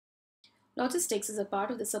Logistics is a part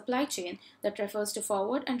of the supply chain that refers to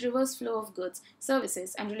forward and reverse flow of goods,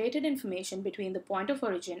 services, and related information between the point of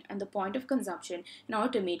origin and the point of consumption in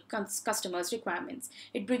order to meet customers' requirements.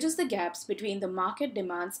 It bridges the gaps between the market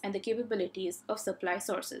demands and the capabilities of supply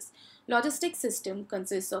sources. Logistics system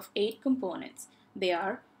consists of 8 components. They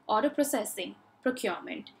are order processing,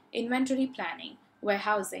 procurement, inventory planning,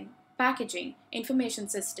 warehousing, packaging, information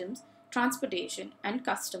systems, transportation, and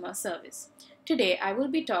customer service. Today, I will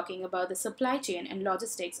be talking about the supply chain and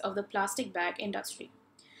logistics of the plastic bag industry.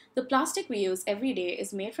 The plastic we use every day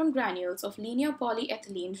is made from granules of linear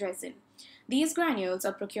polyethylene resin. These granules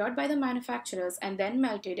are procured by the manufacturers and then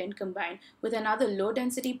melted and combined with another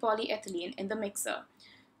low-density polyethylene in the mixer.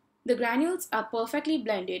 The granules are perfectly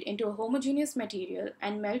blended into a homogeneous material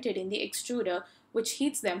and melted in the extruder, which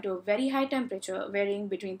heats them to a very high temperature varying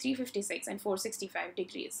between 356 and 465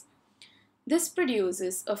 degrees. This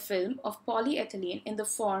produces a film of polyethylene in the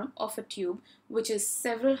form of a tube which is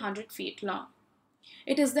several hundred feet long.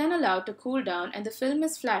 It is then allowed to cool down and the film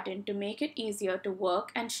is flattened to make it easier to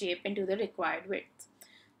work and shape into the required width.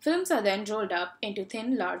 Films are then rolled up into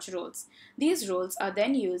thin, large rolls. These rolls are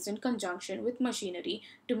then used in conjunction with machinery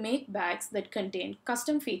to make bags that contain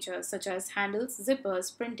custom features such as handles,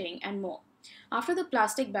 zippers, printing, and more. After the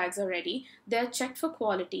plastic bags are ready, they are checked for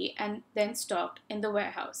quality and then stocked in the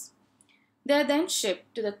warehouse. They are then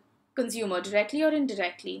shipped to the consumer directly or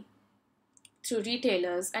indirectly through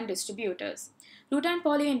retailers and distributors. Rutan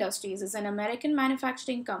Poly Industries is an American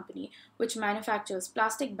manufacturing company which manufactures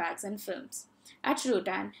plastic bags and films. At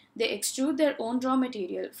Rutan, they extrude their own raw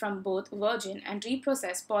material from both virgin and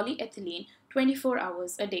reprocessed polyethylene 24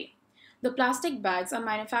 hours a day. The plastic bags are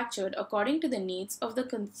manufactured according to the needs of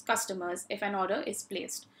the customers if an order is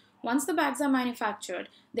placed. Once the bags are manufactured,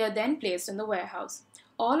 they are then placed in the warehouse.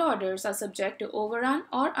 All orders are subject to overrun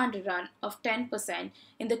or underrun of 10%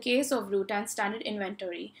 in the case of Rutan standard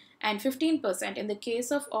inventory and 15% in the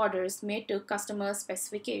case of orders made to customer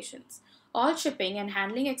specifications. All shipping and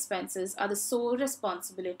handling expenses are the sole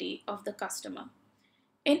responsibility of the customer.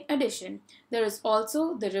 In addition, there is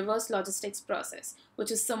also the reverse logistics process,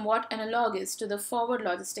 which is somewhat analogous to the forward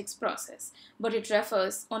logistics process, but it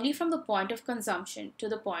refers only from the point of consumption to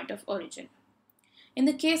the point of origin. In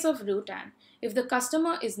the case of Rutan, if the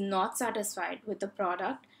customer is not satisfied with the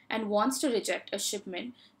product and wants to reject a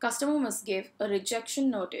shipment, customer must give a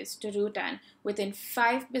rejection notice to Rutan within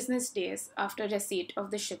 5 business days after receipt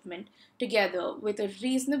of the shipment, together with a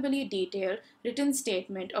reasonably detailed written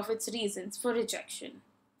statement of its reasons for rejection.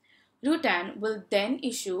 Rutan will then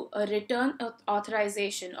issue a return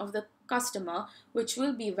authorization of the customer, which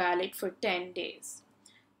will be valid for 10 days.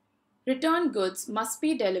 Return goods must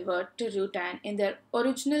be delivered to Rutan in their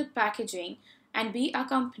original packaging and be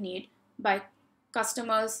accompanied by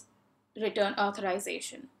customer's return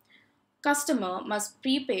authorization. Customer must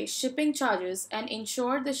prepay shipping charges and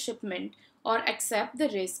insure the shipment or accept the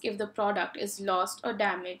risk if the product is lost or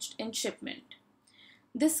damaged in shipment.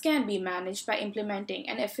 This can be managed by implementing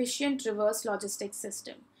an efficient reverse logistics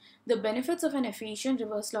system. The benefits of an efficient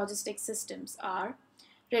reverse logistics systems are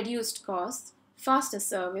reduced costs, faster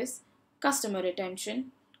service, customer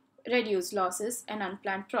retention, reduced losses, and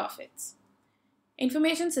unplanned profits.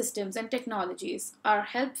 Information systems and technologies are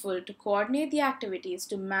helpful to coordinate the activities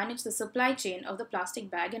to manage the supply chain of the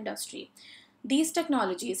plastic bag industry. These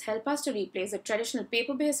technologies help us to replace the traditional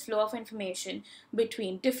paper-based flow of information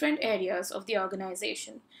between different areas of the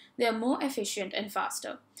organization. They are more efficient and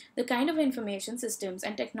faster. The kind of information systems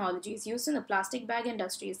and technologies used in the plastic bag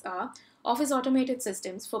industries are office automated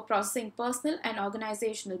systems for processing personal and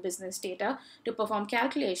organizational business data to perform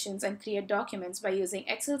calculations and create documents by using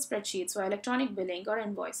Excel spreadsheets for electronic billing or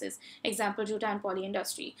invoices, example Rutan Poly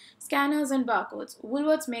Industry. Scanners and barcodes.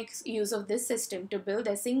 Woolworths makes use of this system to build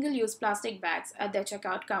their single-use plastic bags at their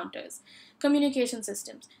checkout counters. Communication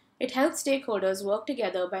systems. It helps stakeholders work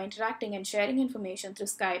together by interacting and sharing information through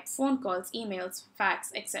Skype, phone calls, emails,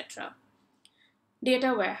 fax, etc.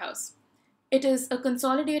 Data warehouse. It is a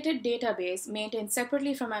consolidated database maintained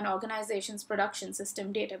separately from an organization's production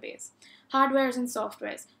system database. Hardwares and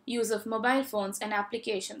softwares. Use of mobile phones and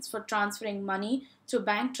applications for transferring money through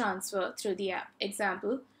bank transfer through the app.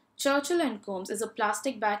 Example, Churchill & Combs is a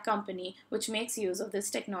plastic bag company which makes use of this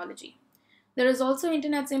technology. There is also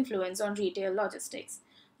Internet's influence on retail logistics.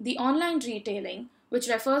 The online retailing, which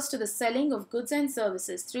refers to the selling of goods and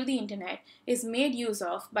services through the Internet, is made use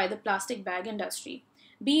of by the plastic bag industry.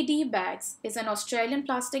 BD Bags is an Australian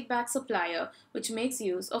plastic bag supplier which makes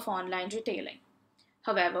use of online retailing.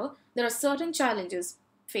 However, there are certain challenges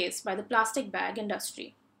faced by the plastic bag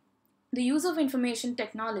industry. The use of information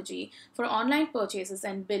technology for online purchases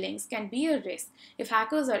and billings can be a risk if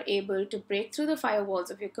hackers are able to break through the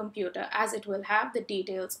firewalls of your computer, as it will have the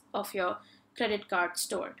details of your credit card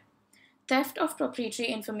stored. Theft of proprietary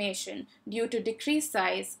information due to decreased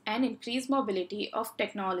size and increased mobility of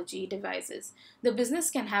technology devices. The business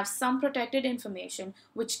can have some protected information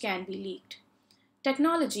which can be leaked.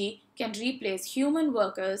 Technology can replace human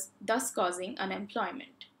workers, thus causing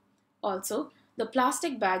unemployment. Also, the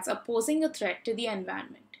plastic bags are posing a threat to the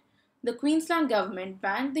environment. The Queensland government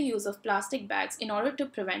banned the use of plastic bags in order to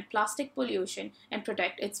prevent plastic pollution and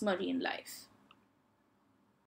protect its marine life.